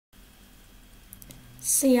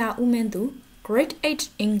Siya Umendu, Grade 8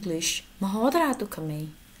 English, Mahodara Tukame.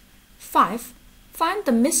 5. Find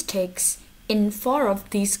the mistakes in 4 of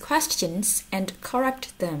these questions and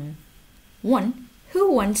correct them. 1.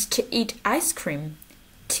 Who wants to eat ice cream?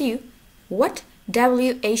 2. What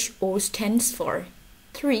WHO stands for?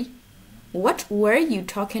 3. What were you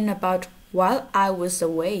talking about while I was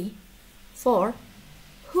away? 4.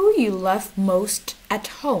 Who you love most at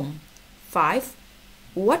home? 5.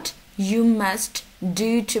 What you must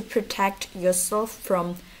do to protect yourself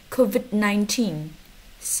from COVID-19.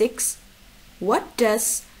 6. What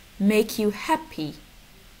does make you happy?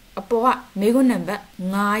 Apo mego number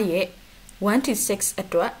 9 1 to 6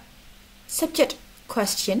 atwa subject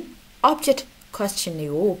question object question တွေ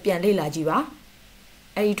ကိုပြန်လေ့လာကြည့်ပါ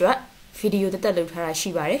အဲ့ဒီအတွက်ဗီဒီယိုတက်လုပ်ထားတာရှိ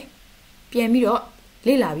ပါတယ်ပြန်ပြီးတော့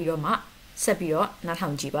လေ့လာပြီးတော့မှဆက်ပြီးတော့နားထော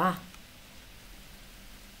င်ကြည့်ပါ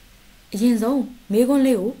အရင်ဆုံးမေးခွန်း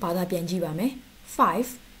လေးကိုဘာသာပြန်ကြည့်ပါမယ်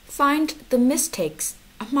 5 find the mistakes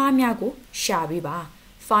အမှားများကိုရှာပေးပါ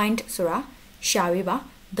find ဆိုတာရှာပေးပါ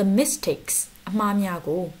the mistakes အမှားများ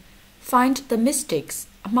ကို find the mistakes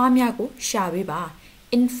အမှားများကိုရှာပေးပါ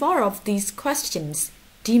in 4 of these questions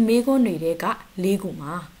ဒီမေးခွန်းတွေက4ခု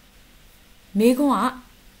မှာမေးခွန်းက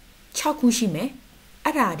6ခုရှိမယ်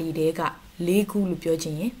အဲ့ဒါတွေက4ခုလို့ပြောချ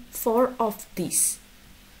င်ရင်4 of these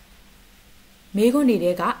မေးခွန်းတွေ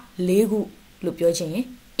က4ခုလို့ပြောချင်ရင်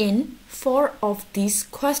in 4 of these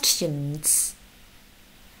questions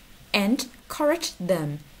and correct them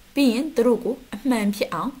ပြီးရင်သူတို့ကိုအမှန်ဖြစ်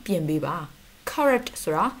အောင်ပြင်ပေးပါ correct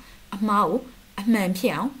ဆိုတာအမှားကိုအမှန်ဖြ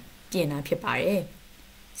စ်အောင်ပြင်တာဖြစ်ပါတယ်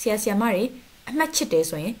ဆရာဆရာမတွေအမှတ်ချစ်တယ်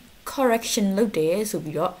ဆိုရင် correction လုပ်တယ်ဆို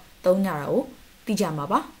ပြီးတော့သုံးကြတာကိုသိကြမှာ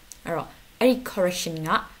ပါအဲ့တော့အဲ့ဒီ correction က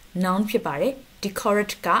noun ဖြစ်ပါတယ်ဒီ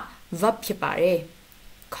correct က verb ဖြစ်ပါတယ်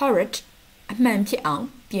correct အမှန်ဖြစ်အောင်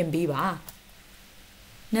ပြင်ပေးပါ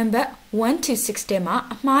number 1 to 6ထဲမှာ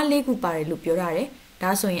အမှား၄ခုပါတယ်လို့ပြောထားတယ်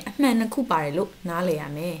ဒါဆိုရင်အမှန်2ခုပါတယ်လို့နားလည်ရ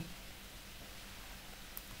မယ်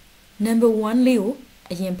number 1 လေးကို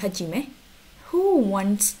အရင်ဖတ်ကြည့်မယ် Who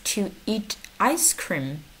wants to eat ice cream?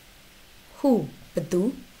 Who ဘယ်သူ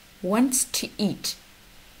wants to eat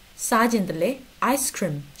စားခြင်းတလေ ice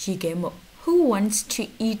cream ရေခဲမုတ် Who wants to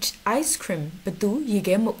eat ice cream? ဘယ်သူရေ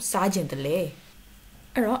ခဲမုတ်စားခြင်းတလေ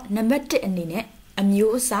အဲ့တော့ number 1အနေနဲ့အ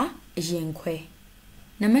မျိုးအစားအရင်ခွဲ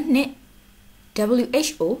number 2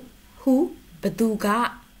 WHO who ဘယ်သူက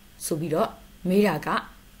ဆိုပြီးတော့မေးတာက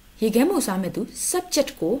ရေခဲမုတ်စားမဲ့သူ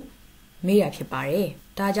subject ကိုမေးတာဖြစ်ပါတယ်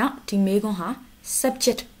ဒါကြောင့်ဒီမေးခွန်းဟာ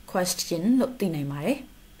subject question လို့သိနိုင်ပါတယ်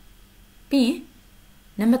ပြီးရင်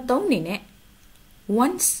number 3အနေနဲ့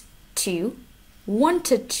wants to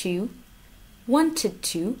wanted to wanted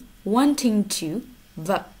to wanting to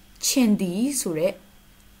verb ချင်သည်ဆိုတဲ့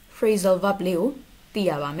phrasal verb လေးကိုသိ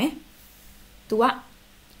ရပါမယ်သူက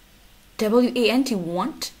WANT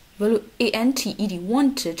want WANTED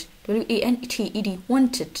wanted WANTED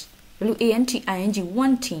wanted WANTING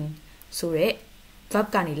wanting ဆိုတဲ့ verb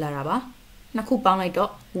ကနေလာတာပါနှစ်ခုပေါင်းလိုက်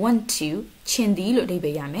တော့ want to ချင်သည်လို့အဓိပ္ပာ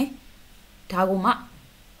ယ်ရမယ်ဒါကမှ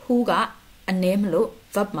who ကအနည်းမလို့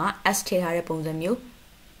verb မှာ s ထည့်ထားတဲ့ပုံစံမျိုး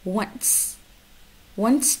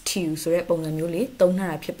wants to ဆိုတဲ့ပုံစံမျိုးလေးသုံးထား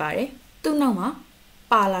တာဖြစ်ပါတယ်သူ့နောက်မှာ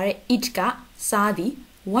ပါလာတဲ့ eat ကစားသည်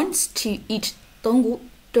wants to eat သုံးခု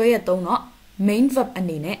တွဲရသုံးတော့ main verb အ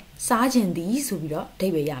နေနဲ့စားခြင်းသည်ဆိုပြီးတော့အဓိ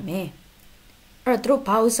ပ္ပာယ်ရမယ်အဲ့တော့သူတို့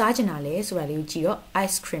ဘာကိုစားခြင်းတာလဲဆိုတာလေးကိုကြည့်တော့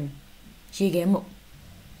ice cream ရေခဲမု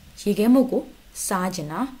တ်ကိုစားခြင်း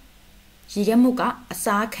တာရေခဲမုတ်ကအ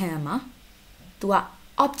စားခံရမှာသူက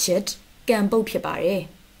object ကံပုတ်ဖြစ်ပါတယ်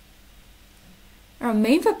အဲ့တော့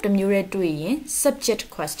main verb တစ်မျိုးနဲ့တွေ့ရင် subject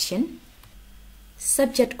question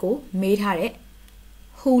subject ကိုမေးထားတဲ့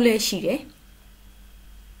who လည်းရှိတယ်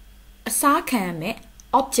အစားခံရမဲ့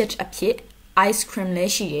object အဖြစ် ice cream လ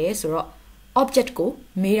ည်းရှိတယ်ဆိုတော့ object ကို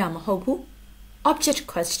မေးတာမဟုတ်ဘူး object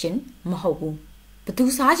question မဟုတ်ဘူးဘယ်သူ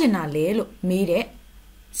စားချင်တာလဲလို့မေးတဲ့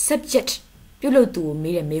subject ပြုလုပ်သူကို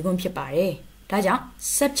မေးတဲ့မေးခွန်းဖြစ်ပါတယ်ဒါကြောင့်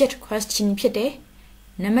subject question ဖြစ်တယ်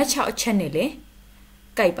နံပါတ်6အချက်နဲ့လည်း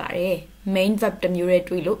ကိုက်ပါတယ် main verb တစ်မျိုးနဲ့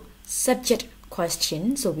တွေ့လို့ subject question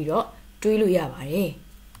ဆိုပြီးတော့တွေးလို့ရပါတယ်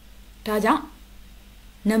ဒါကြောင့်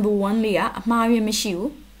number 1 လေးကအမှားရမရှိ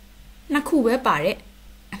ဘူးနှစ်ခုပဲပါတဲ့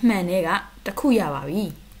အမှန်တွေကတစ်ခုရပါပြီ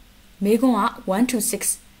မေးခွန်းက1 to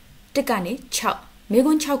 6တက်ကနေ6မေး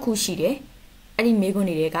ခွန်း6ခုရှိတယ်အဲ့ဒီမေးခွန်း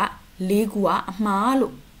တွေက4ခုကအမှား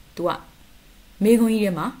လို့သူကမေးခွန်းကြီး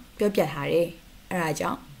ထဲမှာပြောပြထားတယ်အဲ့ဒါ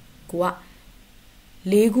ကြောင့်ကိုက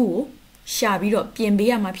4ခုကိုရှာပြီးတော့ပြင်ပေး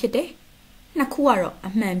ရမှာဖြစ်တယ်နှစ်ခုကတော့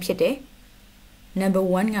အမှန်ဖြစ်တယ် number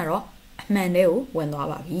 1ကတော့အမှန်တွေကိုဝင်သွား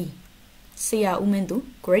ပါပြီဆရာဦးမင်းသူ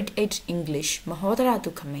grade 8 English မဟောဒရ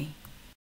တုခမေ